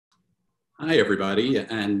Hi, everybody,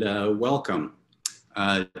 and welcome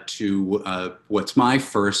to what's my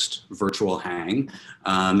first virtual hang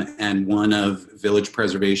and one of Village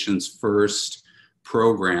Preservation's first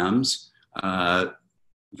programs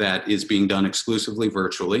that is being done exclusively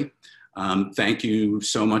virtually. Thank you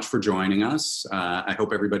so much for joining us. I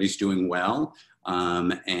hope everybody's doing well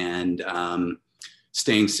and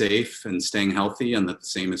staying safe and staying healthy, and that the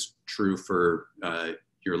same is true for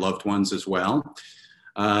your loved ones as well.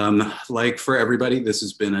 Like for everybody, this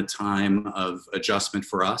has been a time of adjustment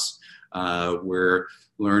for us. We're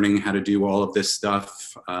learning how to do all of this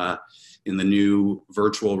stuff in the new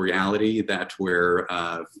virtual reality that we're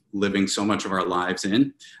living so much of our lives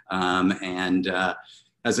in.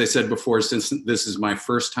 As I said before, since this is my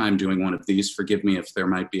first time doing one of these, forgive me if there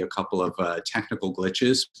might be a couple of technical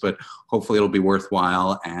glitches, but hopefully it'll be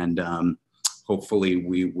worthwhile, and hopefully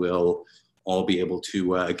we will all be able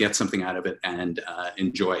to get something out of it and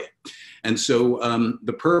enjoy it. And so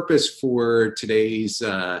the purpose for today's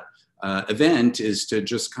event is to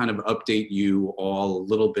just kind of update you all a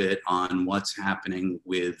little bit on what's happening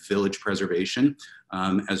with village preservation,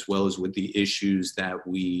 as well as with the issues that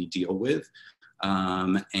we deal with.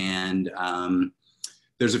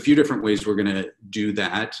 There's a few different ways we're going to do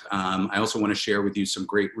that. I also want to share with you some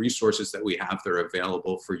great resources that we have that are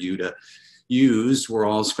available for you to use. We're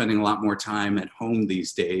all spending a lot more time at home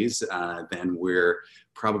these days than we're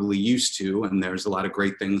probably used to, and there's a lot of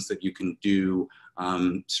great things that you can do,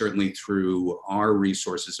 certainly through our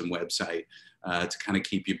resources and website to kind of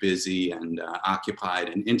keep you busy and occupied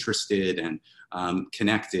and interested and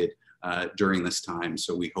connected during this time.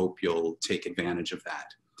 So we hope you'll take advantage of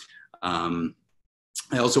that.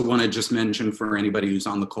 I also want to just mention for anybody who's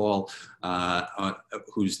on the call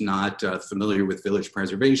who's not familiar with village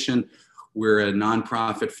preservation, we're a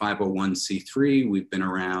nonprofit 501c3. We've been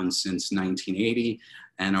around since 1980,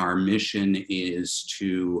 and our mission is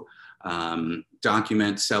to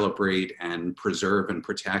document, celebrate, and preserve and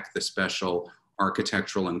protect the special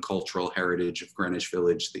architectural and cultural heritage of Greenwich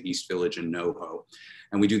Village, the East Village, and NoHo.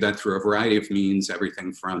 And we do that through a variety of means,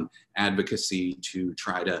 everything from advocacy to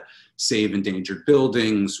try to save endangered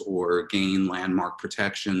buildings or gain landmark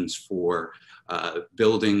protections for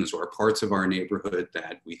buildings or parts of our neighborhood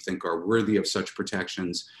that we think are worthy of such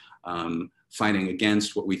protections, fighting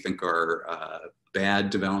against what we think are bad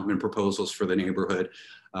development proposals for the neighborhood,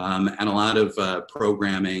 and a lot of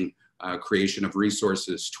programming, creation of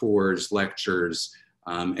resources, tours, lectures,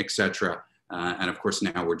 etc. And of course,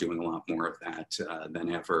 now we're doing a lot more of that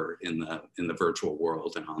than ever in the virtual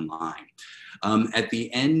world and online.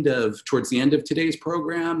 Towards the end of today's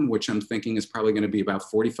program, which I'm thinking is probably going to be about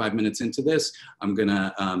 45 minutes into this, I'm going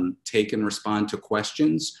to take and respond to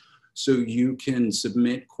questions. So you can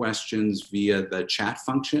submit questions via the chat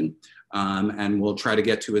function, and we'll try to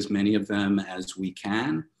get to as many of them as we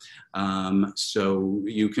can. So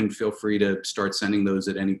you can feel free to start sending those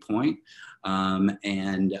at any point. Once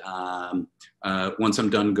I'm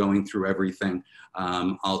done going through everything,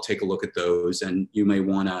 I'll take a look at those, and you may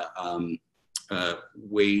want to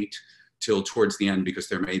wait till towards the end because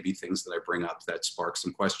there may be things that I bring up that spark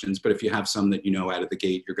some questions. But if you have some that you know out of the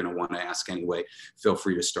gate you're going to want to ask anyway, feel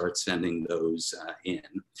free to start sending those in.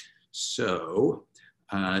 So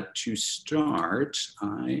to start,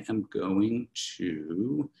 I am going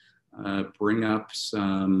to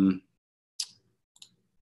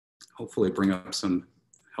hopefully bring up some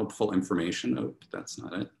helpful information. Oh, that's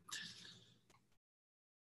not it.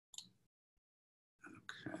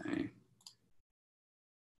 Okay.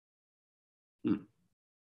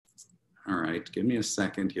 All right, give me a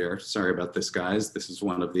second here. Sorry about this, guys. This is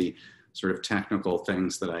one of the sort of technical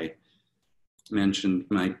things that I mentioned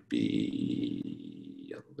might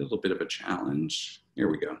be a little bit of a challenge. Here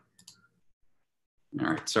we go.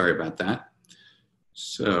 All right, sorry about that.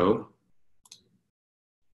 So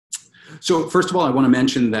first of all, I want to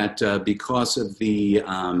mention that because of the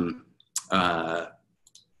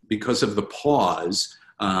pause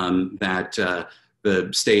that the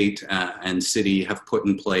state and city have put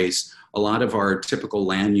in place, a lot of our typical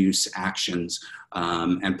land use actions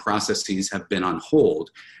and processes have been on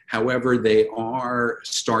hold. However, they are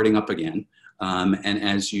starting up again. And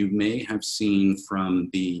as you may have seen from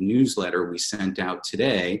the newsletter we sent out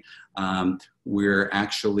today, we're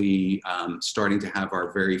actually starting to have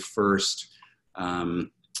our very first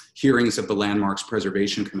hearings of the Landmarks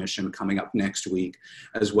Preservation Commission coming up next week,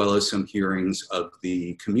 as well as some hearings of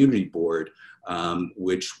the Community Board,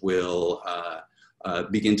 which will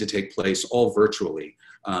begin to take place all virtually.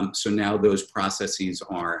 So now those processes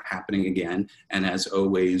are happening again. And as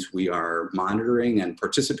always, we are monitoring and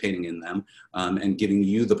participating in them and giving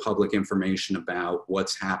you the public information about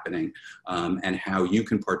what's happening and how you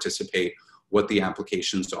can participate, what the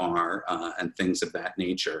applications are, and things of that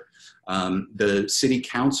nature. The City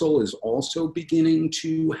Council is also beginning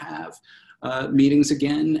to have meetings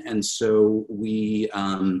again. And so we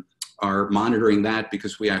are monitoring that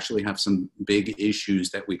because we actually have some big issues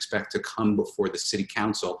that we expect to come before the City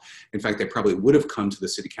Council. In fact, they probably would have come to the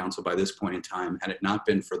City Council by this point in time had it not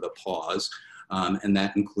been for the pause. And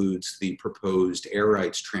that includes the proposed air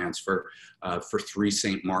rights transfer for 3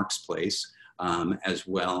 St. Mark's Place, as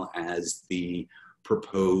well as the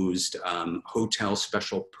proposed hotel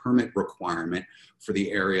special permit requirement for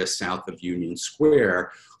the area south of Union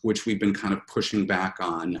Square, which we've been kind of pushing back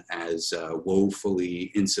on as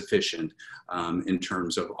woefully insufficient in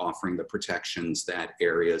terms of offering the protections that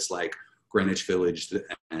areas like Greenwich Village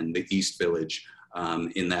and the East Village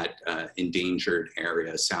in that endangered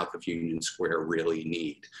area south of Union Square really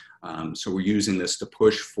need. So we're using this to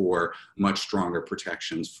push for much stronger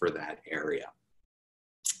protections for that area.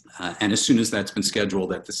 And as soon as that's been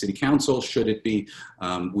scheduled at the City Council, should it be,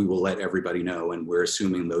 we will let everybody know, and we're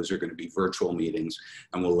assuming those are going to be virtual meetings,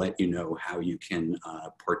 and we'll let you know how you can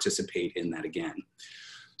participate in that again.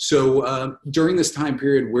 So during this time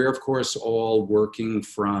period, we're of course all working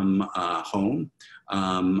from home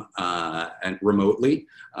and remotely,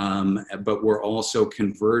 but we're also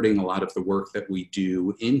converting a lot of the work that we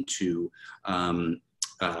do into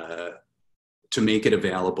to make it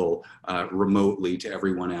available remotely to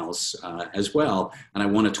everyone else as well. And I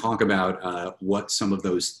want to talk about what some of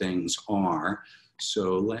those things are.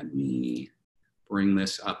 So let me bring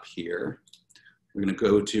this up here. We're going to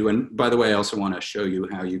go to, and by the way, I also want to show you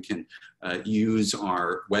how you can use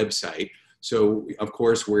our website. So of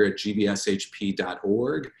course, we're at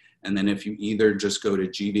gbshp.org. And then if you either just go to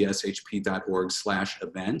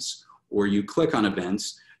gbshp.org/events, or you click on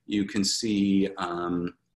events, you can see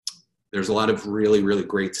there's a lot of really, really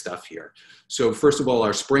great stuff here. So first of all,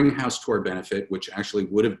 our Spring House Tour benefit, which actually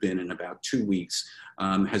would have been in about 2 weeks,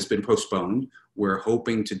 has been postponed. We're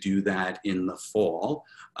hoping to do that in the fall.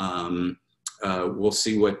 We'll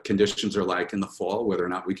see what conditions are like in the fall, whether or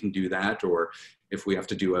not we can do that, or if we have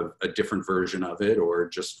to do a different version of it or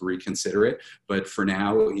just reconsider it. But for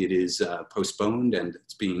now, it is postponed, and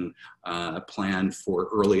it's being planned for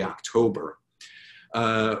early October.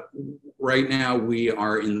 Right now, we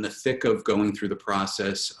are in the thick of going through the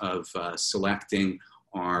process of selecting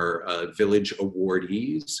our village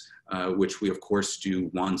awardees, which we of course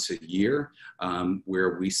do once a year,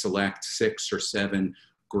 where we select 6 or 7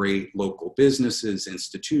 great local businesses,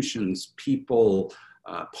 institutions, people,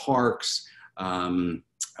 parks,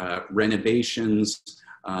 renovations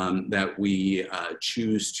that we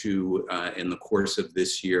choose to, in the course of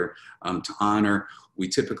this year, to honor. We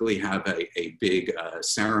typically have a big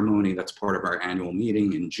ceremony that's part of our annual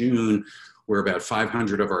meeting in June, where about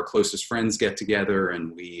 500 of our closest friends get together,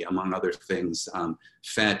 and we, among other things,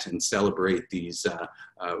 fet and celebrate these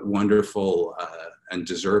wonderful and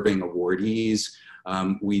deserving awardees.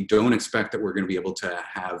 We don't expect that we're going to be able to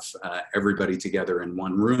have everybody together in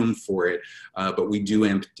one room for it, but we do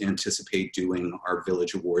anticipate doing our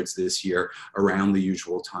Village Awards this year around the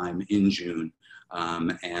usual time in June.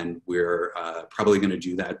 And we're probably going to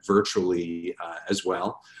do that virtually as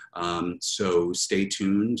well. So stay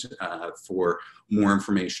tuned for more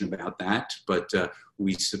information about that. But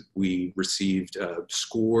we received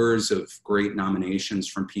scores of great nominations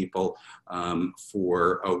from people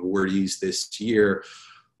for awardees this year.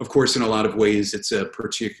 Of course, in a lot of ways, it's a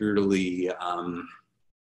particularly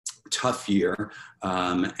tough year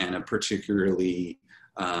and a particularly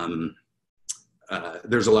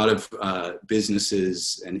there's a lot of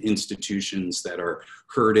businesses and institutions that are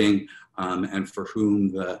hurting and for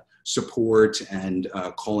whom the support and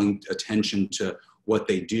calling attention to what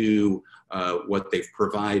they do, what they've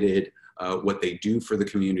provided, what they do for the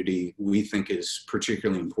community, we think is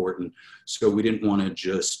particularly important. So we didn't want to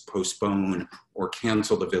just postpone or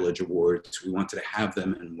cancel the Village Awards. We wanted to have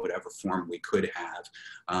them in whatever form we could have.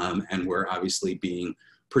 And we're obviously being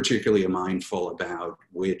particularly mindful about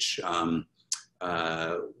which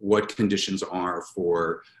what conditions are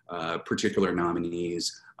for particular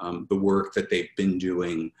nominees, the work that they've been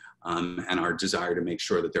doing, and our desire to make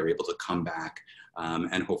sure that they're able to come back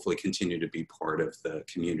and hopefully continue to be part of the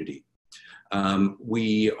community.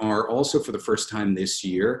 We are also, for the first time this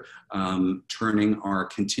year, turning our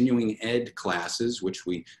continuing ed classes, which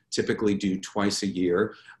we typically do twice a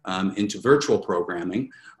year, into virtual programming.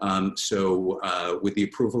 With the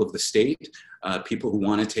approval of the state, people who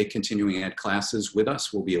want to take continuing ed classes with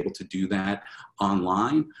us will be able to do that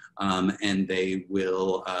online, and they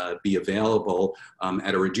will be available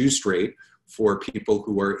at a reduced rate for people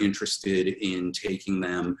who are interested in taking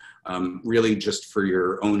them really just for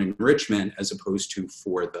your own enrichment as opposed to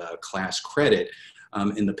for the class credit.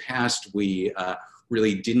 In the past, we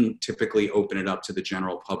really didn't typically open it up to the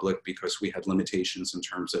general public because we had limitations in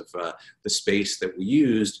terms of the space that we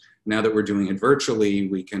used. Now that we're doing it virtually,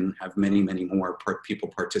 we can have many, many more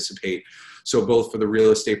people participate. So both for the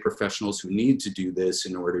real estate professionals who need to do this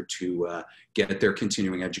in order to get their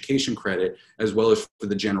continuing education credit, as well as for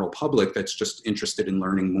the general public that's just interested in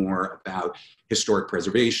learning more about historic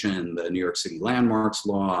preservation, the New York City Landmarks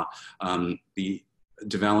Law, the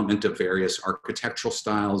development of various architectural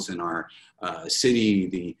styles in our city,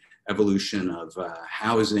 the evolution of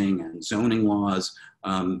housing and zoning laws.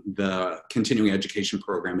 The continuing education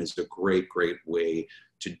program is a great, great way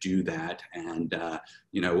to do that. And,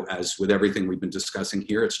 you know, as with everything we've been discussing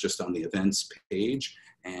here, it's just on the events page.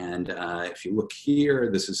 And if you look here,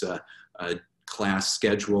 this is a class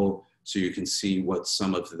schedule. So you can see what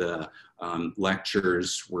some of the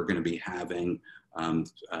lectures we're going to be having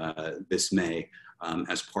this May.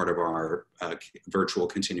 As part of our virtual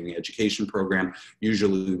continuing education program.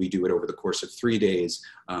 Usually we do it over the course of 3 days.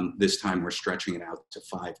 This time we're stretching it out to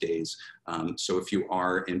 5 days. So if you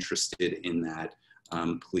are interested in that,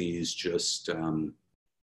 please just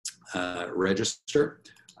register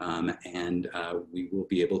and we will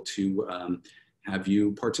be able to have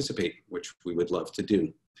you participate, which we would love to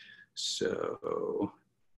do. So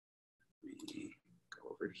let me go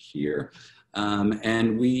over here.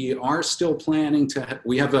 And we are still planning to,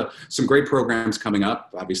 we have some great programs coming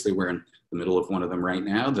up. Obviously, we're in the middle of one of them right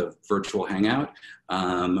now, the virtual Hangout.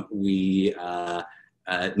 We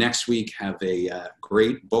next week have a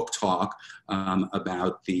great book talk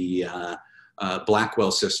about the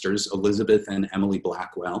Blackwell sisters, Elizabeth and Emily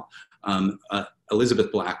Blackwell.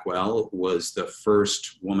 Elizabeth Blackwell was the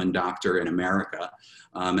first woman doctor in America,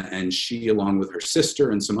 and she, along with her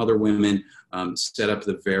sister and some other women, set up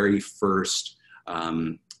the very first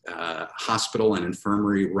hospital and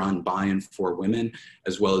infirmary run by and for women,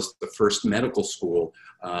 as well as the first medical school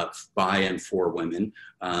by and for women.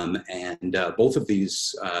 And both of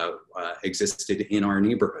these existed in our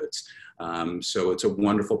neighborhoods. So it's a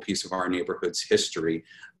wonderful piece of our neighborhood's history.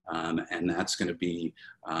 And that's going to be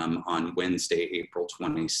on Wednesday, April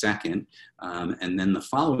 22nd. And then the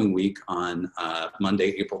following week on Monday,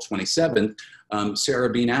 April 27th, Sarah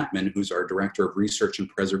B. Knappman, who's our Director of Research and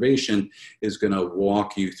Preservation, is going to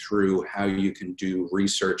walk you through how you can do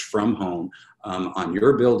research from home on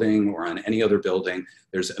your building or on any other building.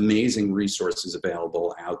 There's amazing resources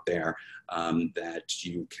available out there that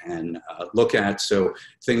you can look at. So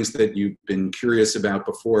things that you've been curious about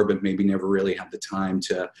before, but maybe never really had the time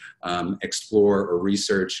to explore or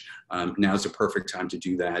research, now's a perfect time to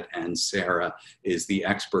do that. And Sarah is the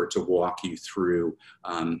expert to walk you through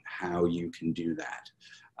how you can do that.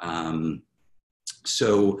 I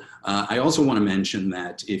also want to mention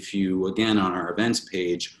that if you, again, on our events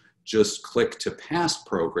page, just click to past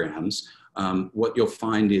programs, what you'll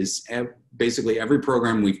find is basically every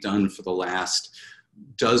program we've done for the last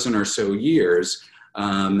dozen or so years.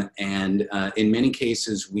 In many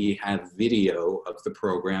cases, we have video of the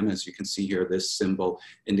program. As you can see here, this symbol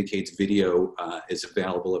indicates video is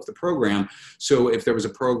available of the program. So if there was a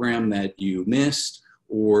program that you missed,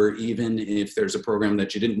 or even if there's a program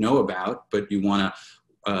that you didn't know about, but you want to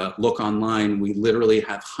look online, we literally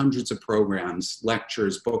have hundreds of programs,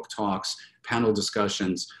 lectures, book talks, panel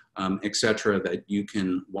discussions, etc., that you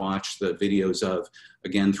can watch the videos of,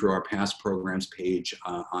 again, through our past programs page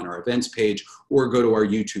on our events page, or go to our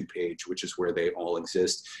YouTube page, which is where they all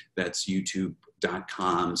exist. That's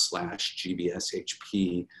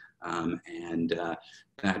youtube.com/gbshp.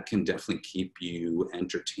 That can definitely keep you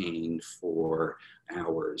entertained for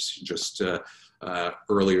hours. Just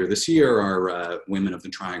earlier this year, our Women of the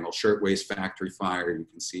Triangle Shirtwaist Factory fire, you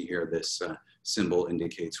can see here this symbol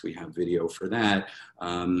indicates we have video for that.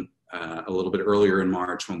 A little bit earlier in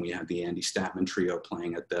March, when we had the Andy Statman Trio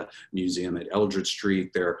playing at the museum at Eldridge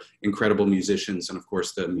Street. They're incredible musicians, and of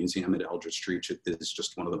course the museum at Eldridge Street is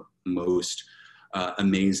just one of the most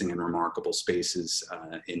amazing and remarkable spaces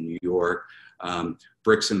in New York.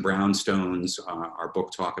 Bricks and Brownstones, our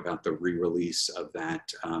book talk about the re-release of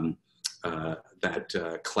that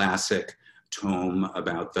classic tome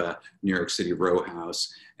about the New York City row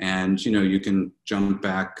house. And, you know, you can jump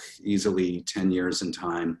back easily 10 years in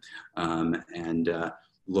time and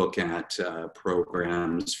look at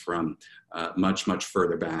programs from much, much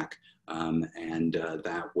further back.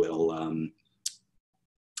 That will,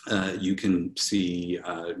 you can see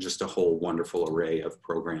just a whole wonderful array of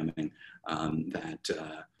programming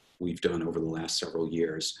that we've done over the last several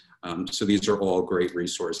years. So these are all great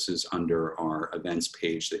resources under our events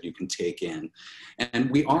page that you can take in.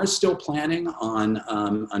 And we are still planning on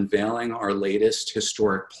unveiling our latest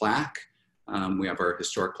historic plaque. We have our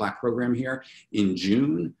historic plaque program here in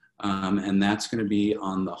June. And that's going to be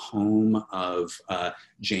on the home of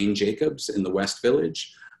Jane Jacobs in the West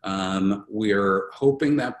Village. We're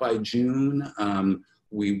hoping that by June,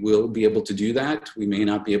 we will be able to do that. We may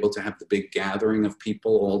not be able to have the big gathering of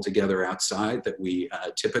people all together outside that we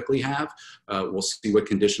typically have. We'll see what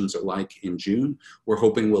conditions are like in June. We're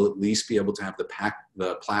hoping we'll at least be able to have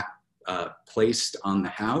the plaque placed on the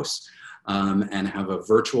house and have a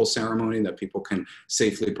virtual ceremony that people can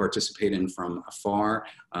safely participate in from afar.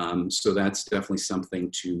 So that's definitely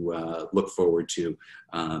something to look forward to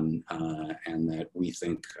and that we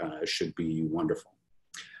think should be wonderful.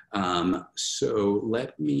 So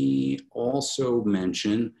let me also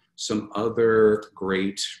mention some other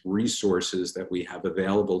great resources that we have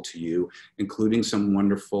available to you, including some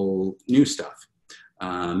wonderful new stuff.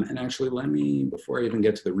 And actually, let me, before I even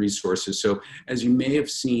get to the resources, so as you may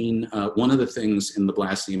have seen, one of the things in the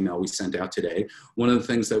blast email we sent out today, one of the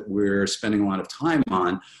things that we're spending a lot of time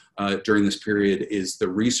on during this period is the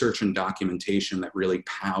research and documentation that really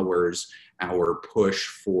powers our push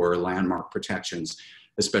for landmark protections,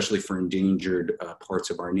 especially for endangered parts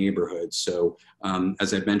of our neighborhoods. So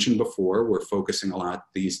as I've mentioned before, we're focusing a lot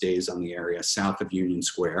these days on the area south of Union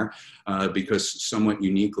Square because somewhat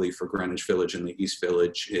uniquely for Greenwich Village and the East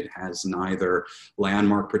Village, it has neither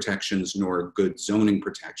landmark protections nor good zoning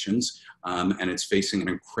protections. And it's facing an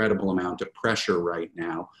incredible amount of pressure right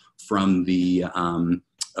now from the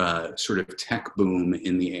sort of tech boom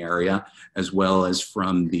in the area, as well as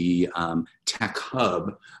from the tech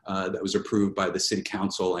hub that was approved by the city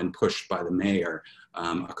council and pushed by the mayor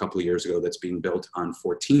a couple of years ago that's being built on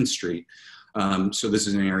 14th Street. So this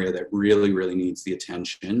is an area that really, really needs the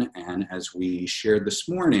attention. And as we shared this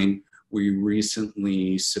morning, we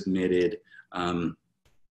recently submitted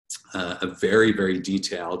a very, very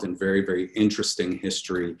detailed and very, very interesting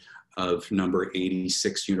history of number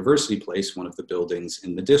 86 University Place, one of the buildings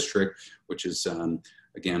in the district, which is,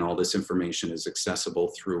 again, all this information is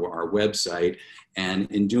accessible through our website. And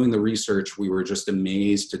in doing the research, we were just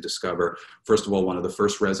amazed to discover, first of all, one of the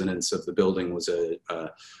first residents of the building was a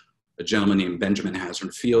gentleman named Benjamin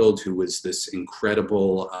Hazard Field, who was this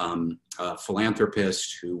incredible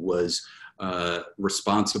philanthropist who was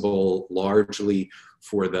responsible largely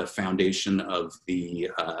for the foundation of the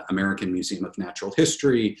American Museum of Natural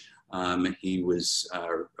History. He was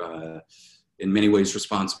in many ways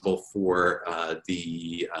responsible for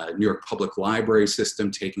the New York Public Library system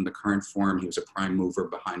taking the current form. He was a prime mover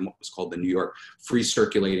behind what was called the New York Free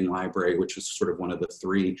Circulating Library, which was sort of one of the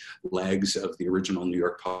three legs of the original New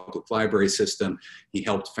York Public Library system. He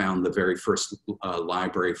helped found the very first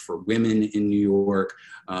library for women in New York,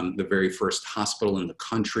 the very first hospital in the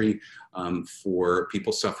country for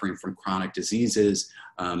people suffering from chronic diseases,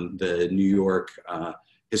 the New York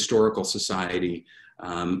Historical Society.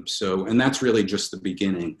 And that's really just the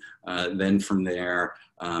beginning. Then from there,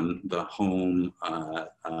 the home,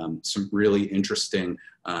 some really interesting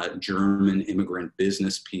German immigrant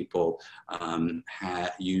business people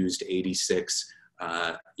had used 86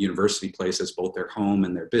 University Place as both their home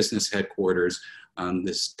and their business headquarters.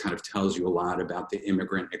 This kind of tells you a lot about the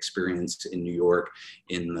immigrant experience in New York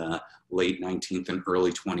in the late 19th and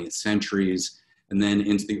early 20th centuries. And then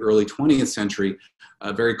into the early 20th century,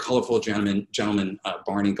 a very colorful gentleman,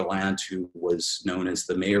 Barney Gallant, who was known as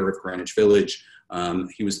the mayor of Greenwich Village.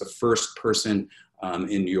 He was the first person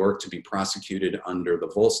in New York to be prosecuted under the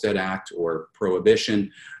Volstead Act or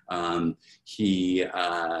Prohibition. He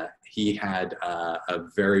had a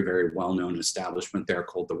very, very well-known establishment there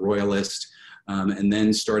called the Royalist. And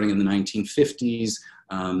then starting in the 1950s,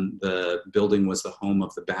 the building was the home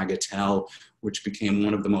of the Bagatelle, which became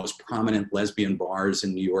one of the most prominent lesbian bars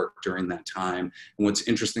in New York during that time. And what's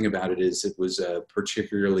interesting about it is it was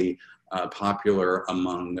particularly popular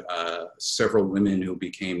among several women who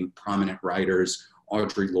became prominent writers,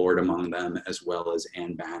 Audre Lorde among them, as well as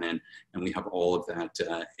Anne Bannon. And we have all of that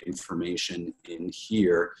information in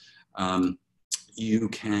here. You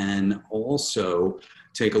can also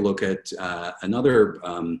take a look at another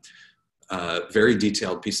very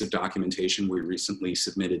detailed piece of documentation we recently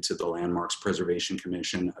submitted to the Landmarks Preservation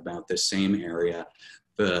Commission about this same area,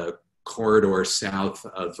 the corridor south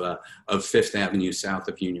of Fifth Avenue, south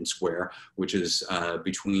of Union Square, which is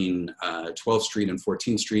between 12th Street and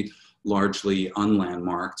 14th Street, largely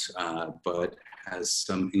unlandmarked, but has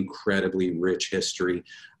some incredibly rich history.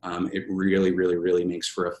 It really makes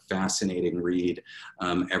for a fascinating read.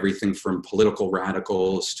 Everything from political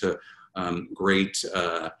radicals to great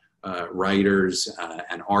writers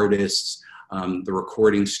and artists. The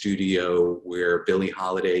recording studio where Billie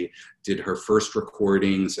Holiday did her first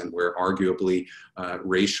recordings and where arguably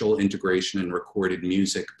racial integration in recorded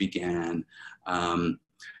music began.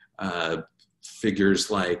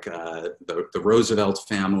 Figures like the Roosevelt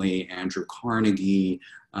family, Andrew Carnegie,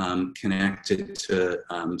 connected to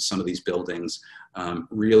some of these buildings.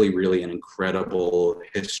 Really an incredible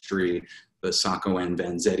history. The Sacco and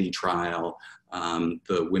Vanzetti trial,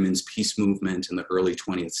 the women's peace movement in the early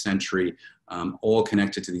 20th century, all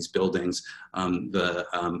connected to these buildings.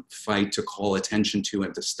 The fight to call attention to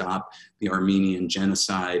and to stop the Armenian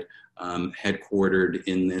genocide, headquartered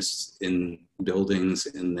in buildings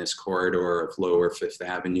in this corridor of Lower Fifth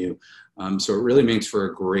Avenue. So it really makes for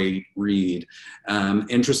a great read.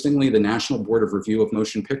 Interestingly, the National Board of Review of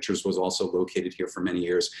Motion Pictures was also located here for many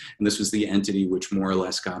years. And this was the entity which more or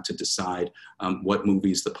less got to decide what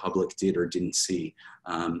movies the public did or didn't see.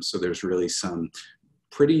 So there's really some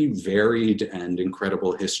pretty varied and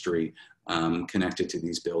incredible history connected to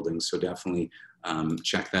these buildings. So definitely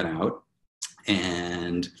check that out.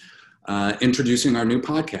 And introducing our new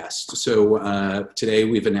podcast. So today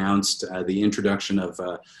we've announced the introduction of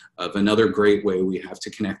another great way we have to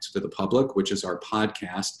connect to the public, which is our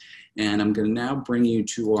podcast. And I'm going to now bring you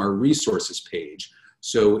to our resources page.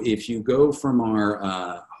 So if you go from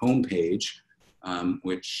our homepage,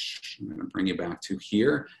 which I'm going to bring you back to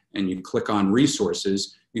here, and you click on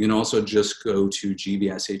resources, you can also just go to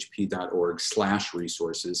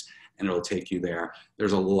gbshp.org/resources, and it'll take you there.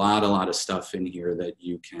 There's a lot of stuff in here that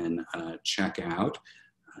you can check out.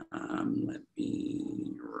 Let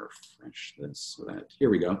me refresh this so that, here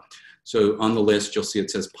we go. So on the list, you'll see it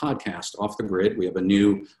says podcast, Off the Grid. We have a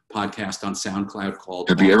new podcast on SoundCloud called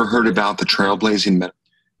Have you ever heard about the trailblazing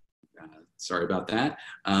sorry about that.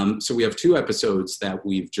 So we have 2 episodes that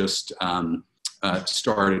we've just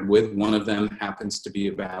started with. One of them happens to be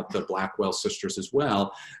about the Blackwell sisters as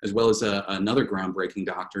well as another groundbreaking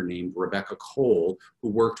doctor named Rebecca Cole, who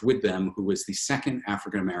worked with them, who was the second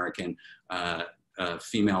African-American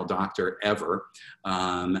female doctor ever.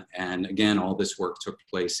 And again, all this work took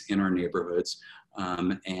place in our neighborhoods.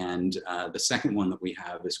 The second one that we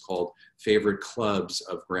have is called Favorite Clubs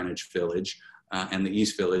of Greenwich Village and the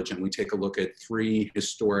East Village. And we take a look at 3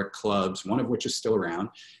 historic clubs, one of which is still around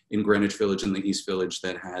in Greenwich Village and the East Village,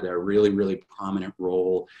 that had a really prominent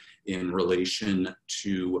role in relation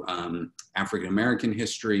to African-American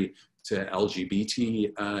history, to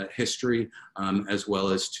LGBT history, as well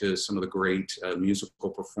as to some of the great musical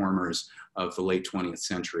performers of the late 20th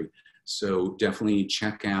century. So definitely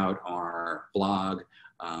check out our blog.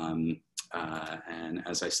 And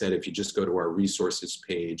as I said, if you just go to our resources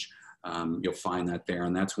page, you'll find that there.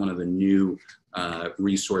 And that's one of the new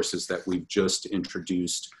resources that we've just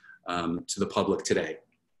introduced to the public today.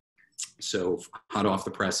 So hot off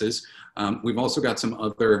the presses. We've also got some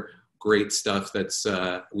other great stuff that's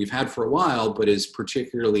we've had for a while, but is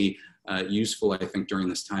particularly useful, I think, during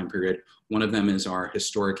this time period. One of them is our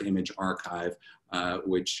historic image archive,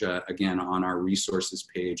 which again, on our resources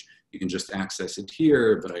page, you can just access it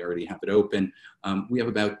here, but I already have it open. We have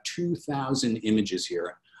about 2,000 images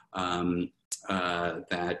here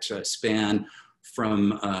that span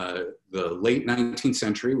from the late 19th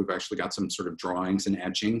century. We've actually got some sort of drawings and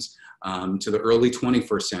etchings to the early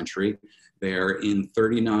 21st century. They're in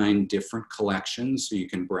 39 different collections, so you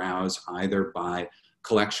can browse either by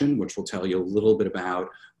collection, which will tell you a little bit about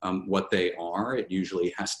what they are. It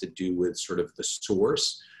usually has to do with sort of the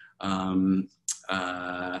source.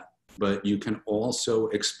 But you can also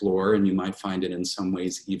explore, and you might find it in some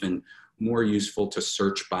ways even more useful to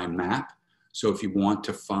search by map. So if you want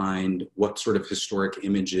to find what sort of historic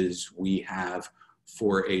images we have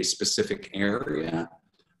for a specific area,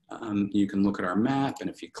 you can look at our map, and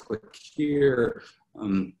if you click here,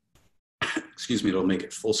 excuse me, it'll make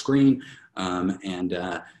it full screen, and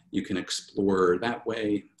you can explore that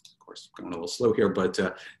way. Of course, going a little slow here, but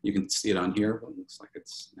you can see it on here. Well, it looks like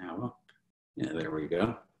it's now up. Yeah, there we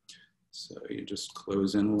go. So you just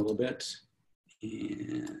close in a little bit,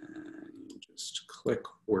 and you just click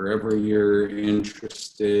wherever you're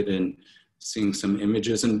interested in seeing some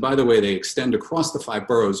images. And by the way, they extend across the 5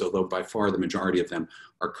 boroughs, although by far the majority of them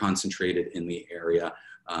are concentrated in the area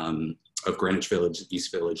of Greenwich Village,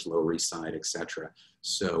 East Village, Lower East Side, etc.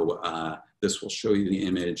 So this will show you the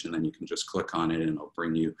image, and then you can just click on it and it'll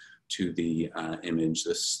bring you to the image.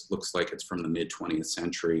 This looks like it's from the mid-20th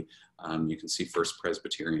century. You can see First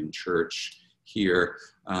Presbyterian Church here,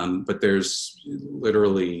 but there's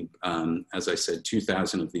literally, as I said,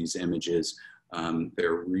 2,000 of these images.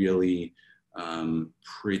 They're really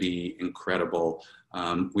pretty incredible.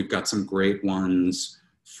 We've got some great ones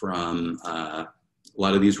from, a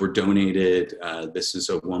lot of these were donated. This is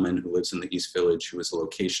a woman who lives in the East Village who was a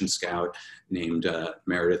location scout named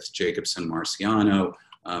Meredith Jacobson Marciano.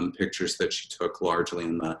 Pictures that she took largely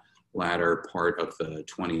in the latter part of the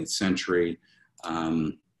 20th century.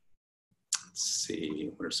 Let's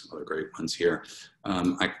see, what are some other great ones here?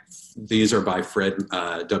 These are by Fred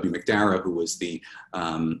W. McDarrah, who was the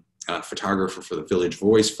photographer for the Village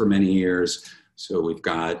Voice for many years. So we've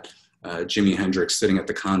got Jimi Hendrix sitting at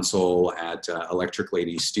the console at Electric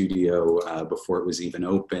Lady Studio before it was even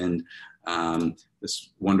opened.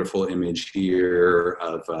 This wonderful image here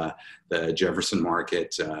of the Jefferson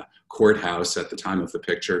Market courthouse at the time of the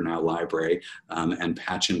picture, now library, and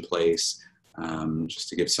Patchen Place, just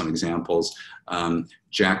to give some examples.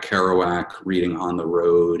 Jack Kerouac reading On the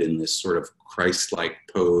Road in this sort of Christ-like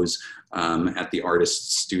pose at the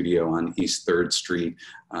Artist's Studio on East 3rd Street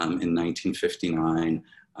in 1959.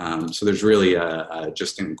 So there's really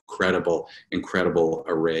just an incredible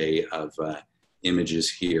array of images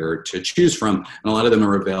here to choose from. And a lot of them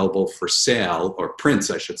are available for sale, or prints,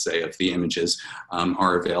 I should say, of the images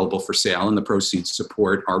are available for sale, and the proceeds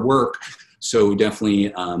support our work. So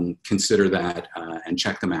definitely consider that and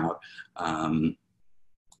check them out.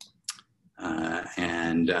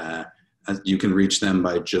 You can reach them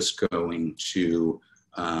by just going to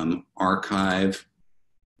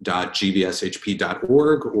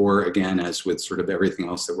archive.gbshp.org, or again, as with sort of everything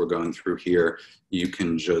else that we're going through here, you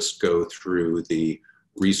can just go through the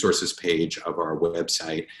resources page of our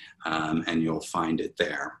website and you'll find it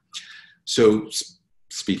there. So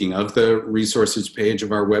speaking of the resources page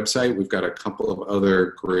of our website, we've got a couple of other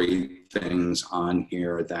great things on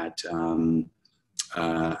here that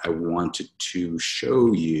I wanted to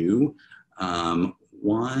show you.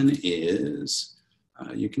 One is,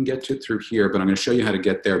 you can get to it through here, but I'm going to show you how to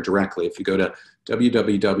get there directly. If you go to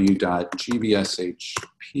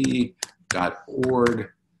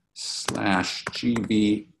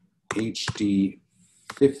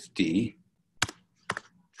www.gbshp.org/GVHD50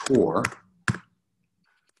 tour,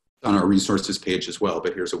 on our resources page as well,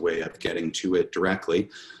 but here's a way of getting to it directly.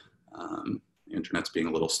 The internet's being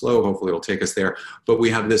a little slow. Hopefully it'll take us there. But we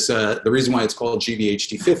have this, the reason why it's called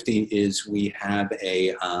GVHD50 is we have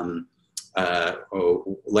a,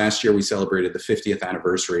 last year we celebrated the 50th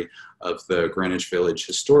anniversary of the Greenwich Village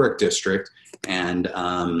Historic District, and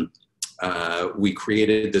we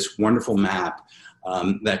created this wonderful map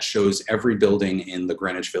that shows every building in the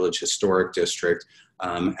Greenwich Village Historic District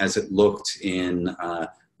as it looked in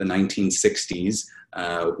the 1960s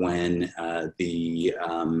when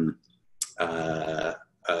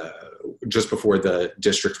just before the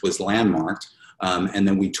district was landmarked. And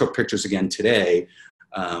then we took pictures again today,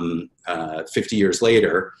 50 years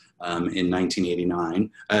later, in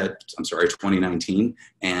 2019,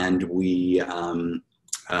 and we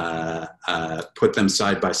put them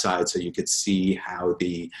side by side so you could see how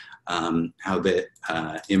the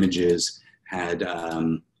images had,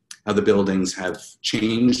 how the buildings have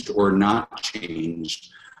changed or not changed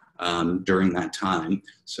during that time.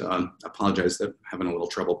 So I apologize that I'm having a little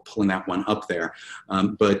trouble pulling that one up there.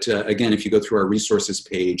 But again, if you go through our resources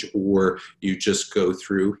page, or you just go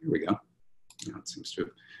through, here we go. Now it seems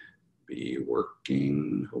to be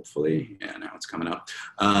working, hopefully. Yeah, now it's coming up.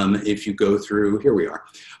 If you go through, here we are,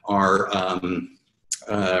 our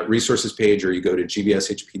resources page, or you go to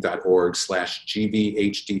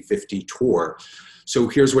gbshp.org/GVHD50 tour. So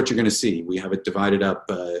here's what you're going to see. We have it divided up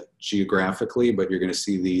geographically, but you're going to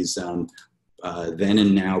see these then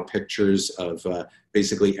and now pictures of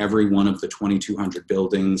basically every one of the 2,200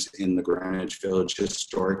 buildings in the Greenwich Village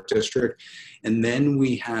Historic District. And then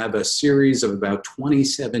we have a series of about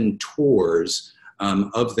 27 tours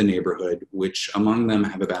of the neighborhood, which among them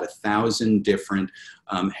have about 1,000 different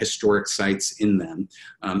historic sites in them.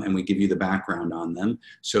 And we give you the background on them.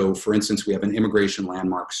 So for instance, we have an immigration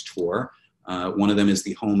landmarks tour, One of them is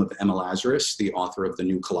the home of Emma Lazarus, the author of The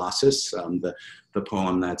New Colossus, the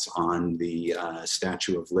poem that's on the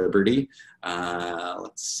Statue of Liberty.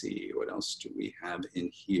 Let's see, what else do we have in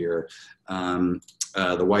here?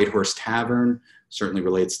 The White Horse Tavern certainly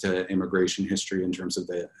relates to immigration history in terms of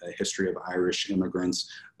the history of Irish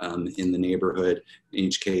immigrants in the neighborhood. In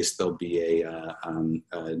each case, there'll be a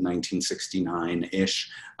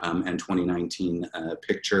 1969-ish and 2019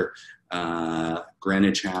 picture.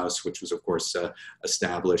 Greenwich House, which was, of course,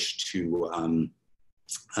 established to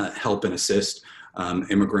help and assist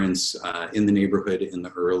immigrants in the neighborhood in the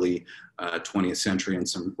early 20th century, and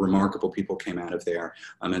some remarkable people came out of there,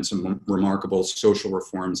 and some remarkable social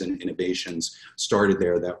reforms and innovations started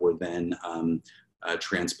there that were then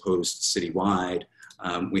transposed citywide.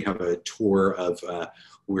 We have a tour of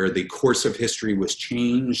where the course of history was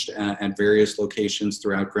changed at various locations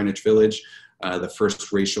throughout Greenwich Village. The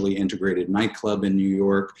first racially integrated nightclub in New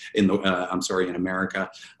York, in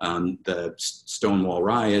America, the Stonewall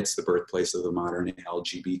riots, the birthplace of the modern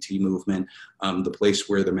LGBT movement, the place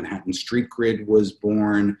where the Manhattan Street Grid was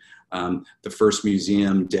born, the first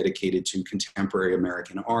museum dedicated to contemporary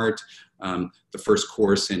American art, the first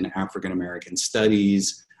course in African American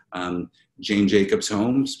studies, Jane Jacobs'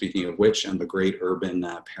 home, speaking of which, and the great urban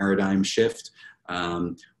paradigm shift.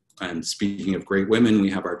 And speaking of great women,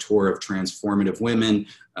 we have our tour of transformative women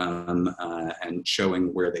and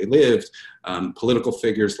showing where they lived. Political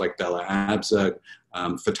figures like Bella Abzug,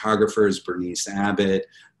 photographers, Bernice Abbott,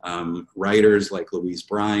 writers like Louise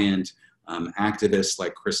Bryant, activists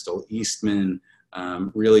like Crystal Eastman,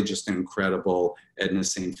 really just incredible, Edna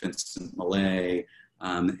St. Vincent Millay.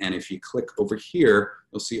 And if you click over here,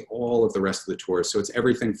 you'll see all of the rest of the tours. So it's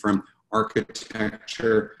everything from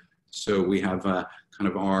architecture. So we have kind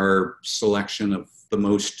of our selection of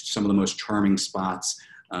some of the most charming spots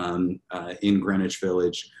in Greenwich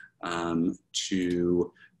Village,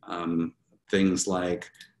 to things like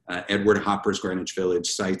Edward Hopper's Greenwich Village,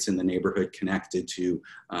 sites in the neighborhood connected to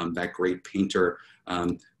that great painter,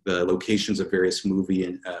 the locations of various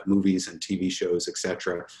movies and TV shows,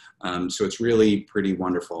 etc. So it's really pretty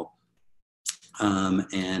wonderful.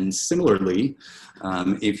 And similarly,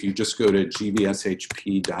 if you just go to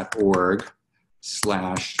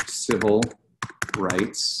gvshp.org/civil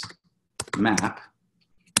rights map,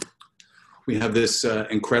 we have this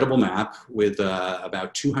incredible map with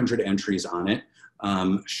about 200 entries on it,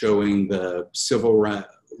 showing the civil rights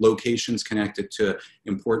locations connected to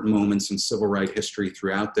important moments in civil rights history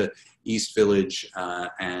throughout the East Village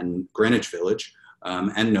and Greenwich Village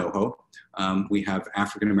and NoHo. We have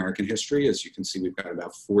African American history. As you can see, we've got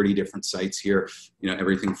about 40 different sites here. You know,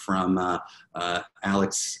 everything from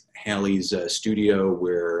Alex Haley's studio,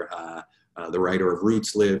 where the writer of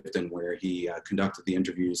Roots lived and where he conducted the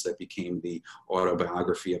interviews that became the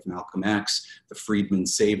autobiography of Malcolm X, the Freedman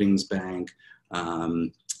Savings Bank,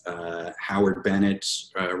 Howard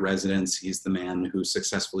Bennett's residence. He's the man who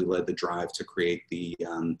successfully led the drive to create the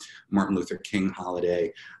Martin Luther King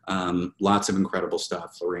holiday. Lots of incredible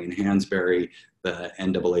stuff. Lorraine Hansberry, the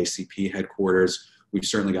NAACP headquarters. We've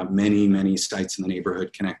certainly got many, many sites in the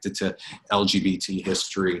neighborhood connected to LGBT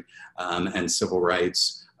history and civil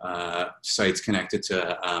rights. Sites connected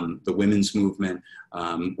to the women's movement,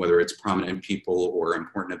 whether it's prominent people or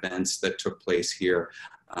important events that took place here,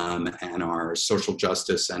 and our social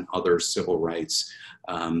justice and other civil rights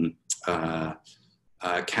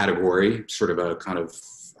category, sort of a kind of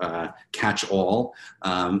catch-all.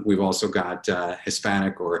 We've also got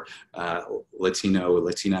Hispanic or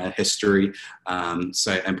Latina history,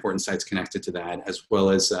 important sites connected to that, as well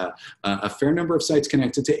as a fair number of sites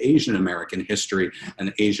connected to Asian American history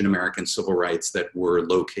and Asian American civil rights that were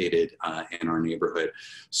located in our neighborhood.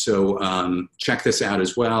 So check this out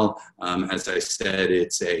as well. As I said,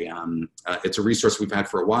 it's a resource we've had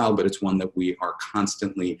for a while, but it's one that we are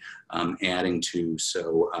constantly adding to.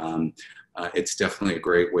 So it's definitely a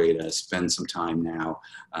great way to spend some time now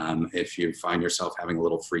if you find yourself having a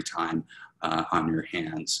little free time on your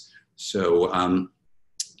hands. So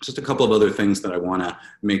just a couple of other things that I want to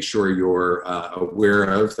make sure you're aware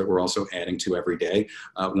of that we're also adding to every day.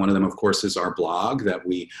 One of them, of course, is our blog that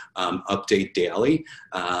we update daily.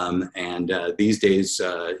 And these days,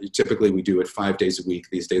 typically we do it 5 days a week.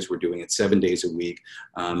 These days we're doing it 7 days a week.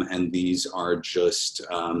 And these are just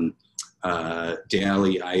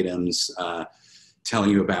daily items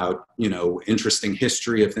telling you about, you know, interesting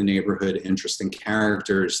history of the neighborhood, interesting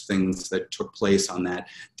characters, things that took place on that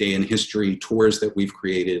day in history, tours that we've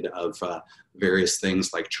created of various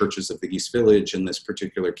things like churches of the East Village in this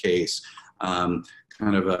particular case, kind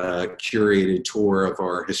kind of a curated tour of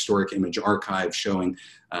our historic image archive, showing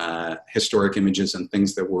historic images and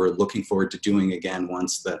things that we're looking forward to doing again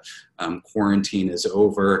once the quarantine is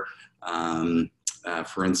over.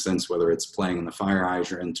 For instance, whether it's playing in the fire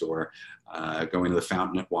hydrant or going to the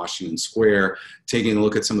fountain at Washington Square, taking a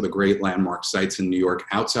look at some of the great landmark sites in New York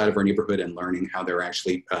outside of our neighborhood and learning how they're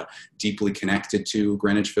actually deeply connected to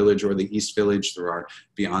Greenwich Village or the East Village through our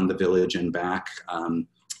Beyond the Village and Back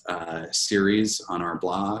series on our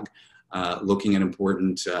blog, looking at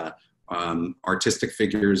important artistic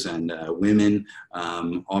figures and women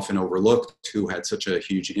often overlooked who had such a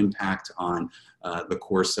huge impact on the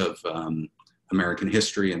course of American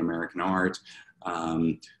history and American art.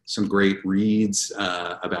 Some great reads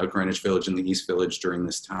about Greenwich Village and the East Village during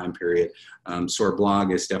this time period. So our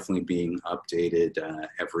blog is definitely being updated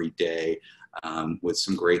every day with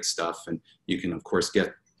some great stuff. And you can, of course,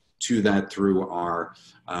 get to that through our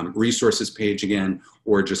resources page again,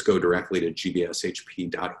 or just go directly to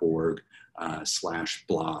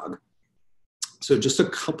gbshp.org/blog. So just a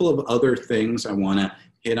couple of other things I want to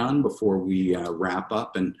hit on before we wrap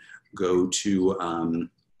up and go to,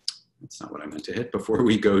 that's not what I meant to hit, before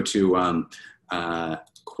we go to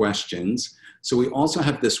questions. So we also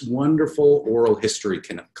have this wonderful oral history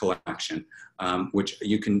collection, which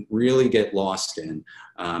you can really get lost in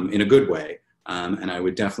a good way. And I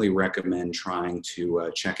would definitely recommend trying to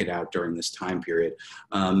check it out during this time period.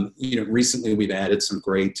 Recently we've added some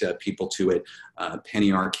great people to it.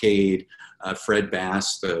 Penny Arcade, Fred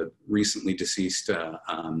Bass, the recently deceased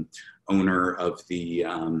owner of the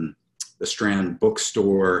Strand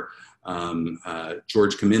bookstore,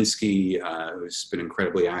 George Kaminsky, who's been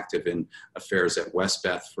incredibly active in affairs at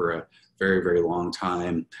Westbeth for a very, very long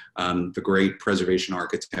time. The great preservation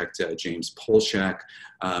architect, James Polshek,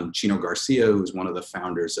 Chino Garcia, who's one of the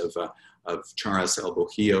founders of Charas El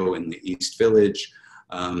Bojillo in the East Village.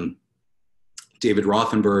 David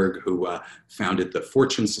Rothenberg, who founded the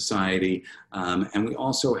Fortune Society. And we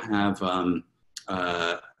also have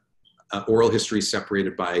oral history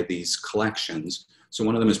separated by these collections. So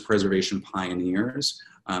one of them is Preservation Pioneers.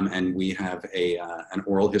 And we have an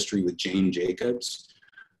oral history with Jane Jacobs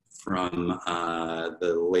from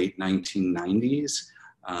the late 1990s,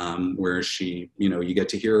 where she, you get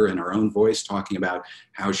to hear her in her own voice talking about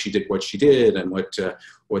how she did what she did and what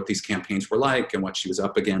these campaigns were like and what she was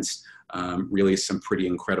up against. Really some pretty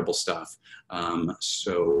incredible stuff.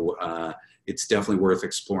 So it's definitely worth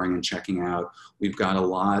exploring and checking out. We've got a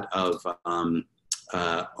lot of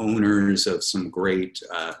owners of some great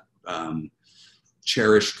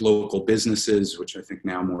cherished local businesses, which I think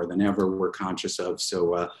now more than ever we're conscious of.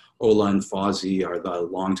 So Ola and Fawzi are the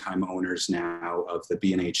longtime owners now of the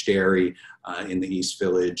B&H Dairy in the East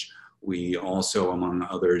Village. We also, among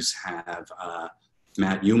others, have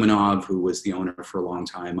Matt Umanov, who was the owner for a long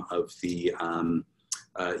time of the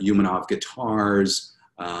Umanov Guitars.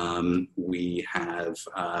 We have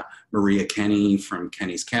Maria Kenny from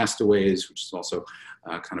Kenny's Castaways, which is also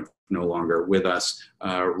kind of no longer with us.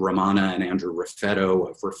 Ramana and Andrew Raffetto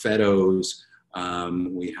of Raffettos.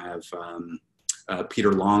 We have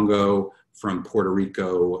Peter Longo from Puerto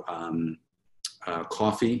Rico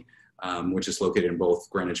Coffee, which is located in both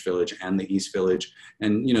Greenwich Village and the East Village.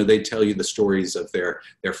 And, they tell you the stories of their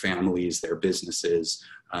families, their businesses.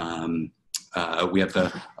 We have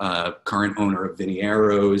the current owner of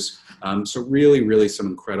Vinieros. So really, really some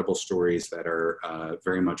incredible stories that are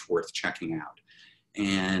very much worth checking out.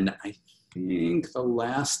 And I think the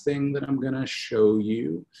last thing that I'm going to show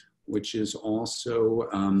you, which is also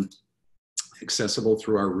accessible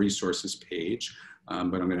through our resources page,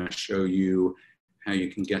 but I'm going to show you how you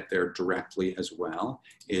can get there directly as well,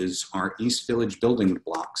 is our East Village building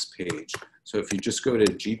blocks page. So if you just go to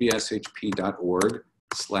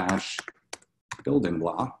gbshp.org/building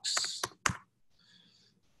blocks.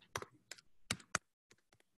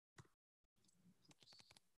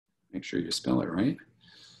 Make sure you spell it right.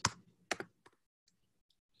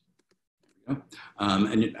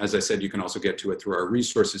 And as I said, you can also get to it through our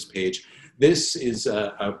resources page. This is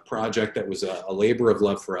a project that was a labor of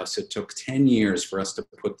love for us. It took 10 years for us to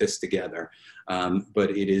put this together,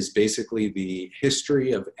 but it is basically the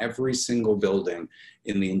history of every single building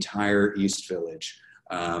in the entire East Village,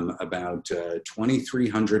 about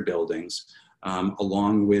 2,300 buildings,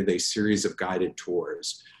 along with a series of guided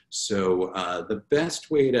tours. So the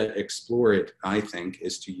best way to explore it, I think,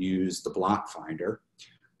 is to use the block finder.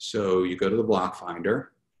 So you go to the block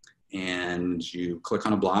finder and you click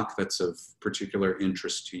on a block that's of particular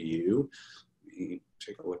interest to you. Let me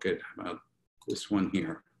take a look at this one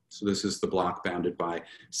here. So this is the block bounded by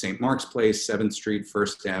St. Mark's Place, 7th Street,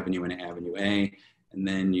 1st Avenue, and Avenue A. And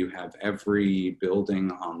then you have every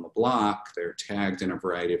building on the block. They're tagged in a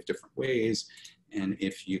variety of different ways. And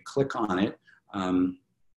if you click on it,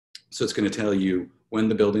 so it's going to tell you when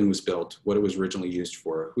the building was built, what it was originally used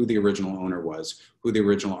for, who the original owner was, who the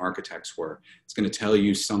original architects were. It's going to tell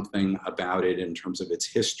you something about it in terms of its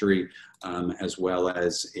history, as well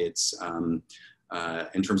as its,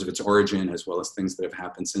 in terms of its origin, as well as things that have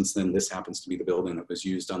happened since then. This happens to be the building that was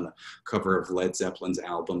used on the cover of Led Zeppelin's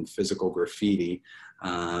album, Physical Graffiti.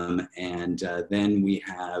 Then we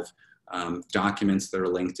have documents that are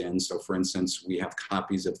linked in. So for instance, we have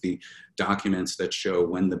copies of the documents that show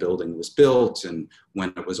when the building was built and when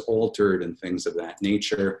it was altered and things of that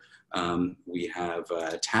nature. We have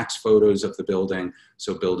tax photos of the building,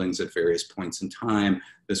 so buildings at various points in time.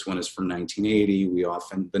 This one is from 1980. The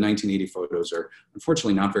 1980 photos are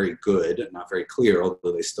unfortunately not very good, not very clear,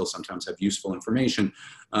 although they still sometimes have useful information.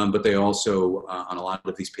 But they also, on a lot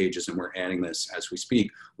of these pages, and we're adding this as we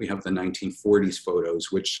speak, we have the 1940s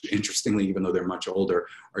photos, which interestingly, even though they're much older,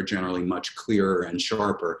 are generally much clearer and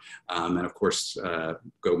sharper. And of course,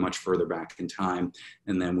 go much further back in time.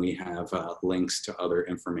 And then we have links to other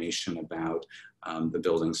information about the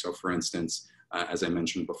building. So for instance, as I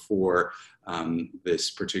mentioned before,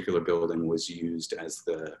 this particular building was used as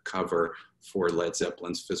the cover for Led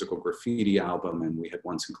Zeppelin's Physical Graffiti album, and we had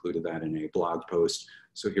once included that in a blog post.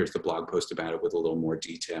 So here's the blog post about it with a little more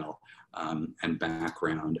detail and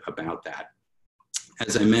background about that.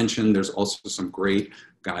 As I mentioned, there's also some great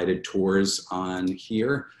guided tours on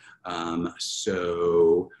here.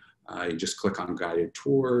 You just click on guided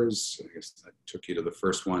tours. I guess that took you to the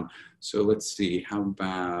first one. So let's see, how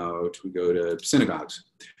about we go to synagogues.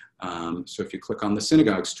 So if you click on the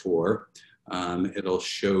synagogues tour, it'll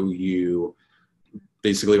show you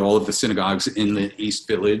basically all of the synagogues in the East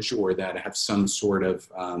Village or that have some sort of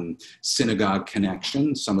synagogue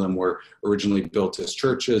connection. Some of them were originally built as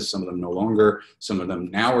churches, some of them no longer, some of them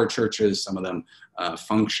now are churches, some of them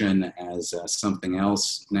function as something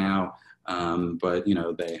else now. But you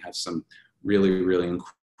know, they have some really, really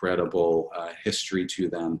incredible history to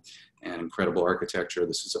them and incredible architecture.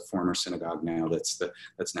 This is a former synagogue now. That's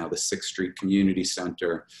now the 6th Street Community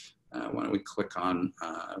Center. Why don't we click on,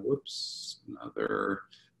 another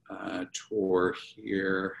tour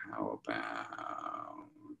here. How about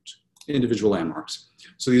individual landmarks?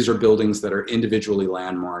 So these are buildings that are individually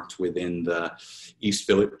landmarked within the East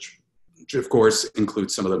Village, which of course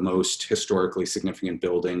includes some of the most historically significant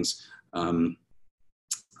buildings in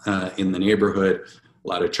the neighborhood. A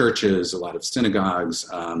lot of churches, a lot of synagogues,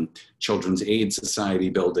 Children's Aid Society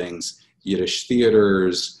buildings, Yiddish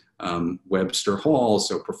theaters, Webster Hall,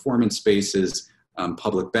 so performance spaces,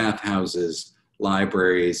 public bathhouses,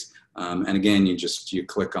 libraries, and again, you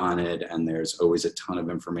click on it and there's always a ton of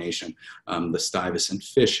information. The Stuyvesant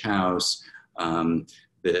Fish House,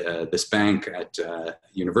 this bank at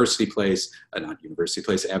University Place, not University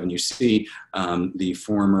Place, Avenue C, the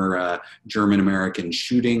former German-American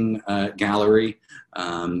shooting gallery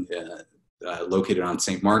located on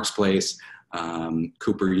St. Mark's Place,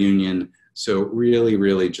 Cooper Union. So really,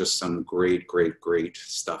 really just some great, great, great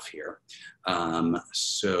stuff here.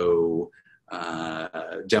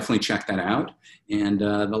 Definitely check that out. And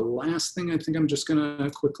the last thing I think I'm just gonna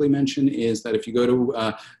quickly mention is that if you go to,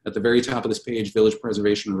 at the very top of this page, Village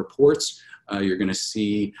Preservation Reports, you're gonna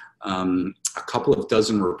see a couple of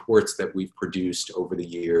dozen reports that we've produced over the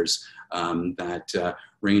years that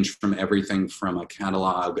range from everything from a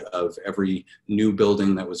catalog of every new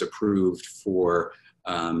building that was approved for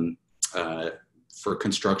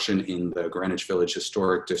construction in the Greenwich Village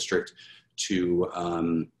Historic District to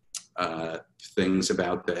things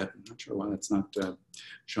about the, I'm not sure why that's not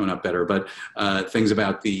showing up better, but things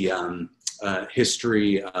about the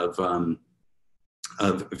history of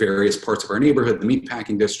various parts of our neighborhood, the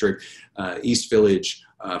Meatpacking District, East Village,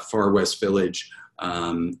 Far West Village,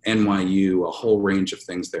 NYU, a whole range of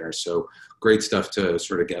things there. So great stuff to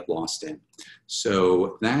sort of get lost in.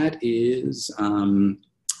 So that is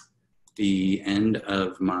the end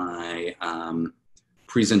of my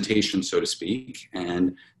presentation, so to speak.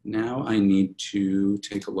 And now I need to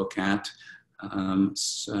take a look at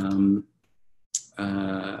some,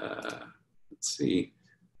 let's see,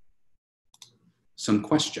 some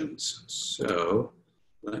questions. So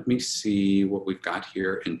let me see what we've got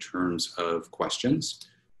here in terms of questions.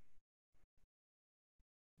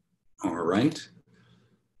 All right,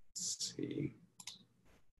 let's see.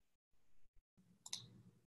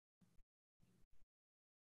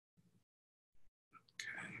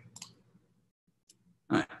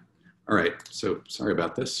 All right, so sorry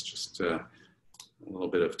about this, just a little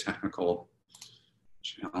bit of technical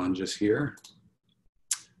challenges here.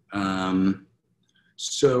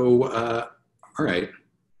 So, all right.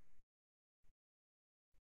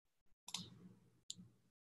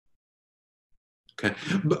 Okay.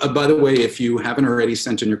 By the way, if you haven't already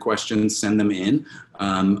sent in your questions, send them in.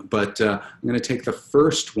 I'm going to take the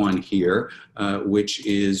first one here, which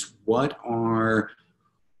is what are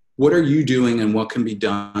you doing and what can be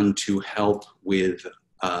done to help with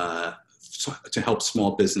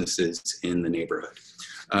small businesses in the neighborhood?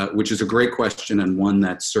 Which is a great question and one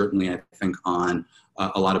that's certainly, I think, on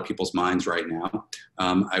a lot of people's minds right now.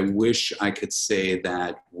 I wish I could say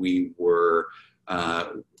that we were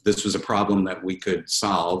this was a problem that we could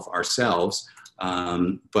solve ourselves,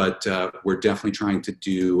 but we're definitely trying to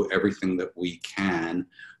do everything that we can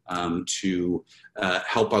to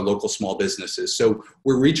help our local small businesses. So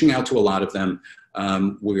we're reaching out to a lot of them.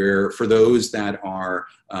 For those that are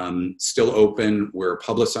still open, we're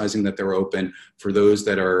publicizing that they're open. For those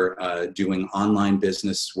that are doing online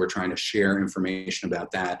business, we're trying to share information about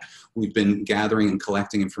that. We've been gathering and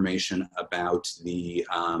collecting information about the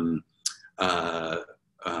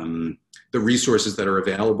resources that are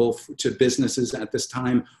available to businesses at this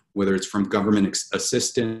time, whether it's from government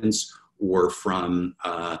assistance or from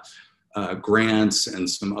grants and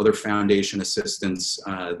some other foundation assistance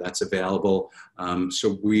that's available.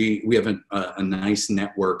 So we have a nice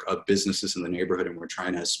network of businesses in the neighborhood, and we're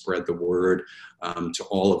trying to spread the word to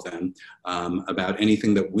all of them about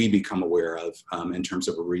anything that we become aware of in terms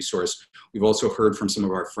of a resource. We've also heard from some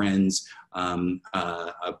of our friends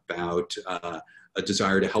about a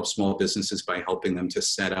desire to help small businesses by helping them to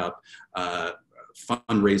set up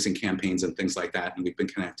fundraising campaigns and things like that. And we've been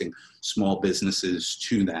connecting small businesses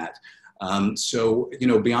to that. So,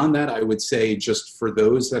 beyond that, I would say just for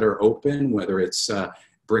those that are open, whether it's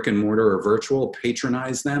brick and mortar or virtual,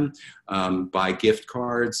 patronize them, buy gift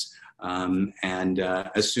cards. And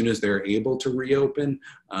as soon as they're able to reopen,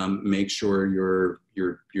 make sure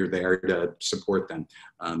you're there to support them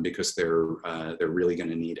because they're really going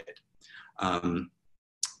to need it.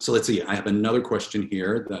 So let's see, I have another question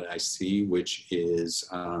here that I see, which is,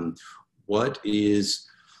 what is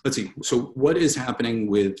happening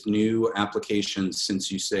with new applications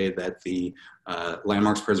since you say that the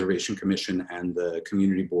Landmarks Preservation Commission and the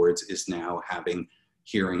community boards is now having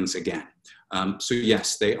hearings again? So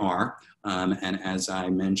yes, they are. And as I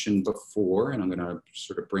mentioned before, and I'm going to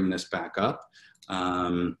sort of bring this back up,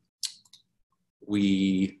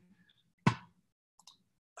 we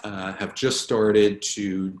have just started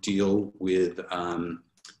to deal with,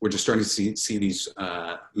 we're just starting to see these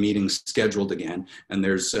meetings scheduled again. And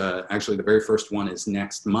there's actually the very first one is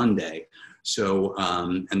next Monday. So,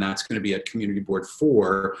 and that's going to be at Community Board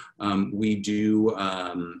 4. We do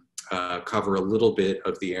cover a little bit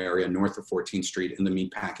of the area north of 14th Street in the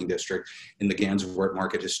Meatpacking District, in the Gansevoort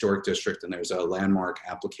Market Historic District, and there's a landmark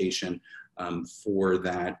application for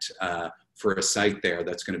that, for a site there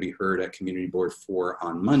that's going to be heard at Community Board 4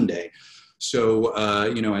 on Monday. So,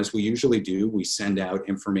 as we usually do, we send out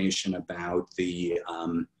information about the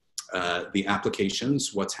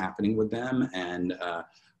applications, what's happening with them, and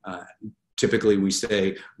typically we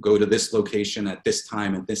say, go to this location at this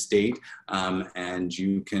time at this date, and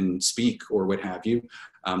you can speak or what have you.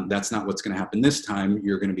 That's not what's going to happen this time.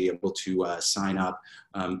 You're going to be able to sign up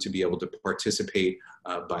to be able to participate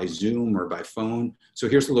by Zoom or by phone. So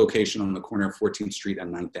here's the location on the corner of 14th Street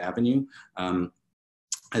and 9th Avenue.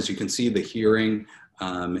 As you can see, the hearing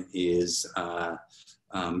is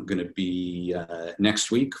going to be next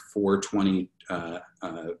week, 4/20,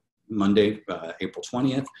 Monday, April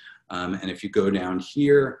 20th. And if you go down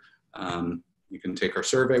here, you can take our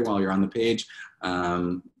survey while you're on the page.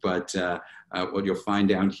 But what you'll find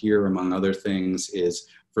down here, among other things, is,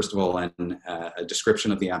 first of all, a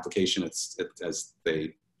description of the application. It's as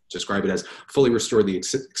they describe it as fully restore the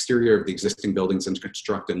exterior of the existing buildings and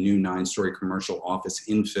construct a new 9-story commercial office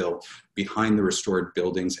infill behind the restored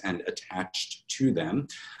buildings and attached to them.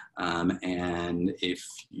 And if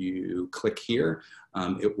you click here,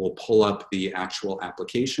 it will pull up the actual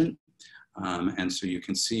application. And so you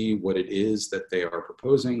can see what it is that they are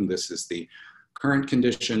proposing. This is the current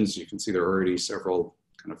conditions. You can see there are already several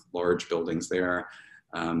kind of large buildings there.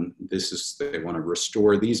 They want to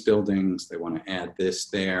restore these buildings. They want to add this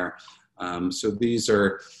there. So these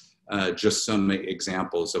are just some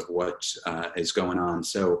examples of what is going on.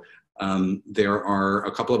 So there are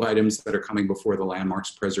a couple of items that are coming before the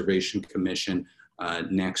Landmarks Preservation Commission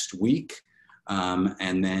next week.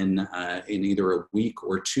 And then in either a week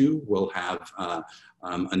or two, we'll have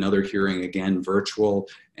another hearing, again, virtual.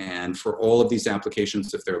 And for all of these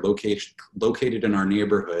applications, if they're located in our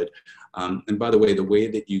neighborhood, and by the way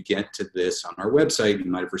that you get to this on our website,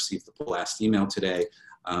 you might have received the last email today.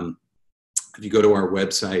 If you go to our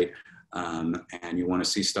website and you want to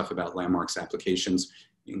see stuff about Landmarks applications,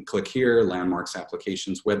 you can click here, Landmarks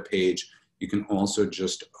applications webpage. You can also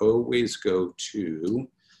just always go to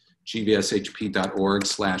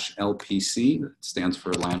gbshp.org/LPC. That stands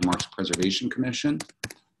for Landmarks Preservation Commission.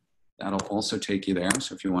 That'll also take you there.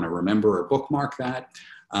 So if you want to remember or bookmark that,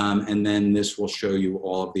 and then this will show you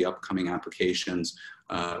all of the upcoming applications,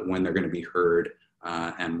 when they're going to be heard,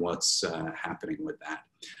 and what's happening with that.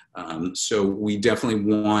 So we definitely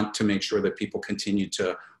want to make sure that people continue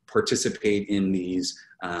to participate in these,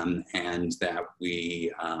 and that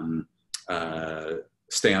we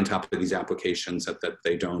stay on top of these applications, that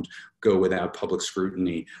they don't go without public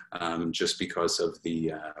scrutiny just because of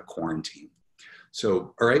the quarantine.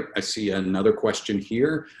 So, all right, I see another question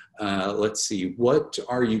here. Let's see, what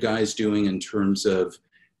are you guys doing in terms of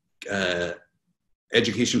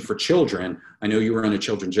education for children? I know you were on a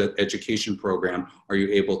children's education program. Are you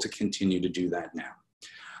able to continue to do that now?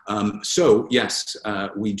 So yes,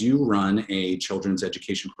 we do run a children's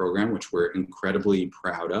education program, which we're incredibly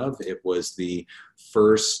proud of. It was the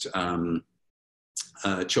first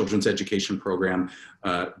children's education program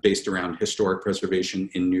based around historic preservation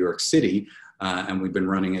in New York City. And we've been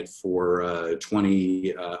running it for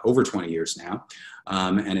over 20 years now.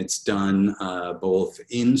 And it's done both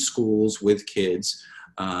in schools with kids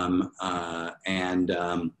and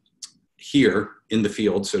here in the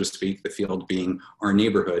field, so to speak, the field being our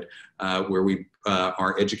neighborhood, where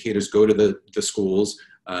our educators go to the schools,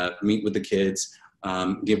 meet with the kids,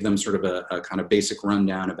 give them sort of a kind of basic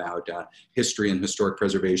rundown about history and historic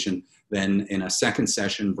preservation. Then in a second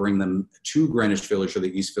session, bring them to Greenwich Village or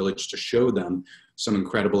the East Village to show them some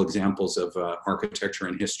incredible examples of architecture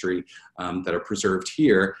and history that are preserved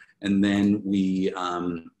here. And then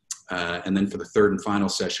and then for the third and final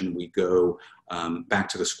session, we go back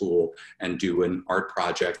to the school and do an art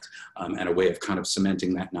project and a way of kind of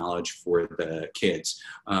cementing that knowledge for the kids.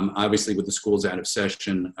 Obviously, with the schools out of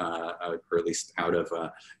session, or at least out of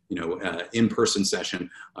in-person session,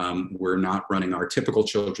 we're not running our typical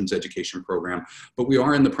children's education program, but we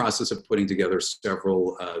are in the process of putting together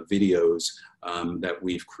several videos that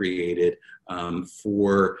we've created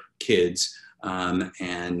for kids.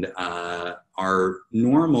 Our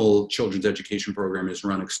normal children's education program is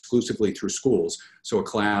run exclusively through schools. So a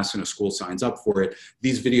class and a school signs up for it.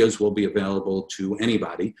 These videos will be available to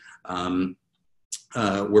anybody.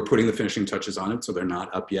 We're putting the finishing touches on it, so they're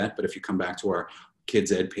not up yet. But if you come back to our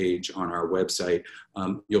Kids Ed page on our website,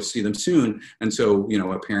 you'll see them soon. And so,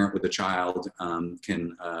 a parent with a child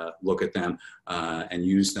can look at them and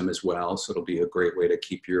use them as well. So it'll be a great way to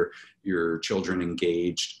keep your children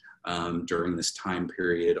engaged during this time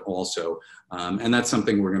period also. And that's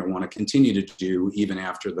something we're going to want to continue to do even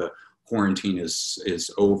after the quarantine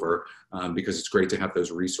is over, because it's great to have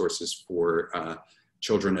those resources for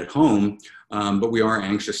children at home. But we are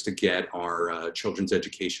anxious to get our children's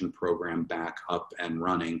education program back up and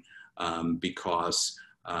running because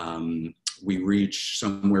we reach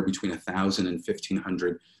somewhere between 1,000 and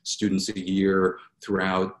 1,500 students a year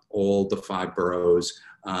throughout all the 5 boroughs.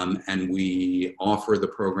 And we offer the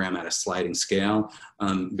program at a sliding scale.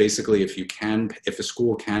 Basically, if a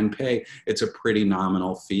school can pay, it's a pretty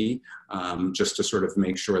nominal fee, just to sort of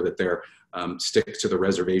make sure that they're stick to the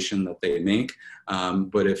reservation that they make.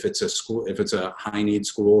 But if it's a high need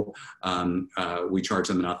school, we charge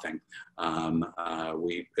them nothing.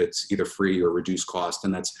 It's either free or reduced cost,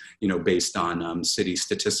 and that's based on city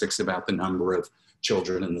statistics about the number of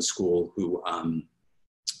children in the school who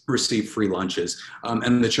receive free lunches,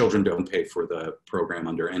 and the children don't pay for the program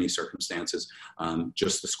under any circumstances.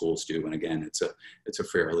 Just the schools do, and again, it's a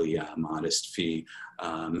fairly modest fee,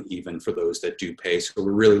 even for those that do pay. So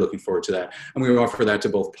we're really looking forward to that, and we offer that to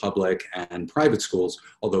both public and private schools.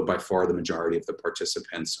 Although by far the majority of the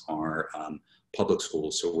participants are public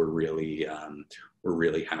schools, so we're really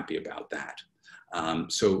happy about that.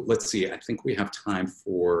 So let's see. I think we have time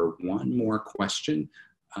for one more question.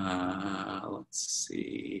 Let's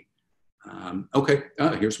see. Okay,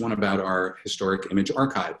 here's one about our historic image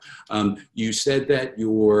archive. You said that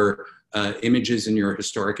your images in your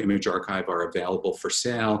historic image archive are available for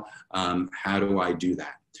sale. How do I do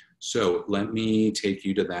that? So let me take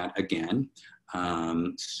you to that again.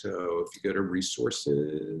 So if you go to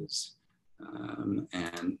resources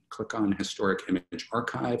and click on historic image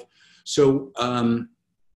archive. So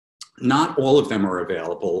not all of them are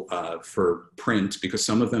available for print, because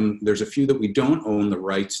some of them, there's a few that we don't own the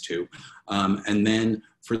rights to. And then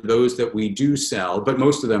for those that we do sell, but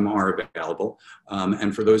most of them are available.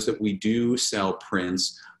 And for those that we do sell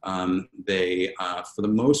prints, they, for the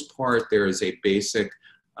most part, there is a basic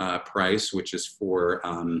price, which is for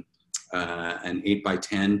an 8 by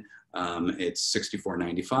 10, it's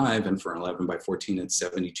 $64.95, and for an 11 by 14, it's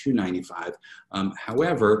 $72.95.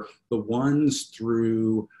 However, the ones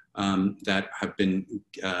through that have been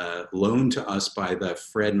loaned to us by the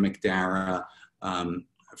Fred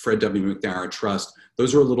W. McDara Trust,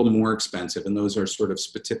 those are a little more expensive, and those are sort of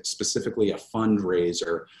specifically a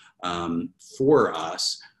fundraiser for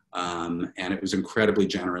us. And it was incredibly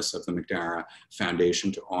generous of the McDara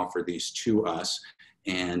Foundation to offer these to us.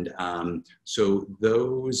 And so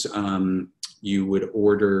those you would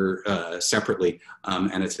order separately,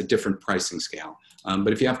 and it's a different pricing scale.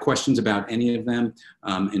 But if you have questions about any of them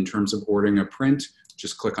in terms of ordering a print,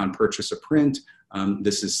 just click on Purchase a Print.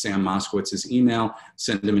 This is Sam Moskowitz's email.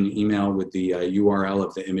 Send him an email with the URL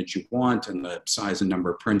of the image you want and the size and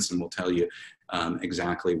number of prints, and we'll tell you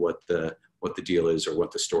exactly what the deal is or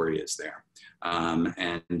what the story is there.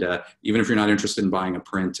 Even if you're not interested in buying a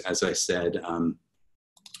print, as I said,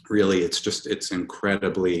 really it's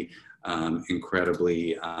incredibly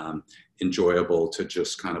enjoyable to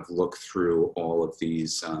just kind of look through all of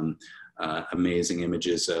these amazing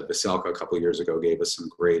images. Veselka a couple of years ago gave us some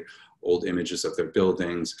great old images of their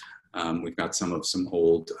buildings. We've got some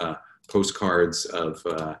old postcards of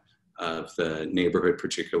the neighborhood,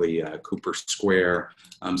 particularly Cooper Square.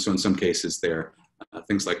 So in some cases they're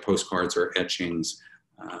things like postcards or etchings.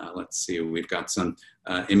 Let's see, we've got some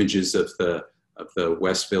images of the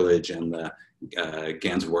West Village and the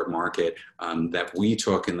Gansevoort Market that we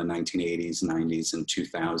took in the 1980s, 90s, and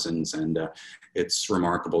 2000s. And it's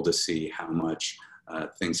remarkable to see how much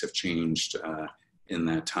things have changed in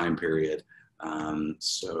that time period.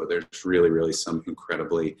 So there's really some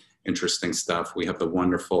incredibly interesting stuff. We have the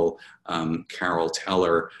wonderful Carol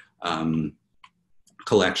Teller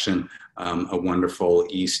collection, a wonderful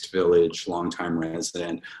East Village longtime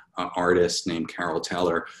resident artist named Carol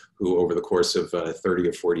Teller, who over the course of 30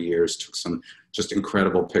 or 40 years took some just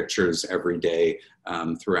incredible pictures every day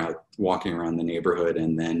throughout walking around the neighborhood,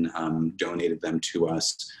 and then donated them to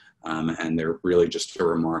us. And they're really just a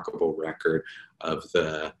remarkable record of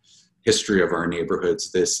the history of our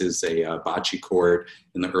neighborhoods. This is a bocce court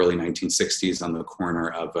in the early 1960s on the corner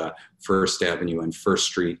of First Avenue and First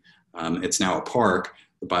Street. It's now a park.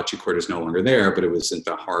 The bocce court is no longer there, but it was at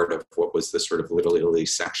the heart of what was the sort of Little Italy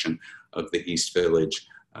section of the East Village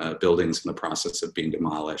buildings in the process of being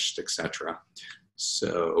demolished, etc.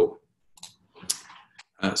 So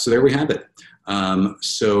there we have it.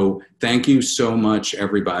 So thank you so much,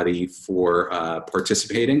 everybody, for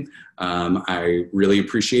participating. I really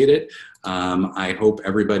appreciate it. I hope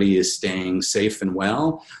everybody is staying safe and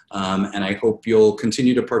well, and I hope you'll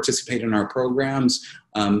continue to participate in our programs.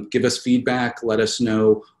 Give us feedback. Let us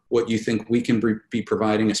know what you think we can be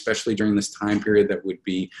providing, especially during this time period, that would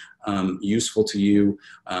be useful to you.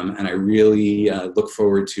 And I really look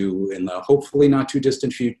forward to, in the hopefully not too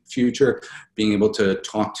distant future, being able to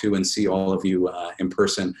talk to and see all of you in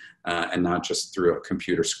person and not just through a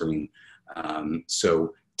computer screen.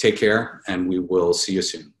 So take care, and we will see you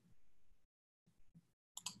soon.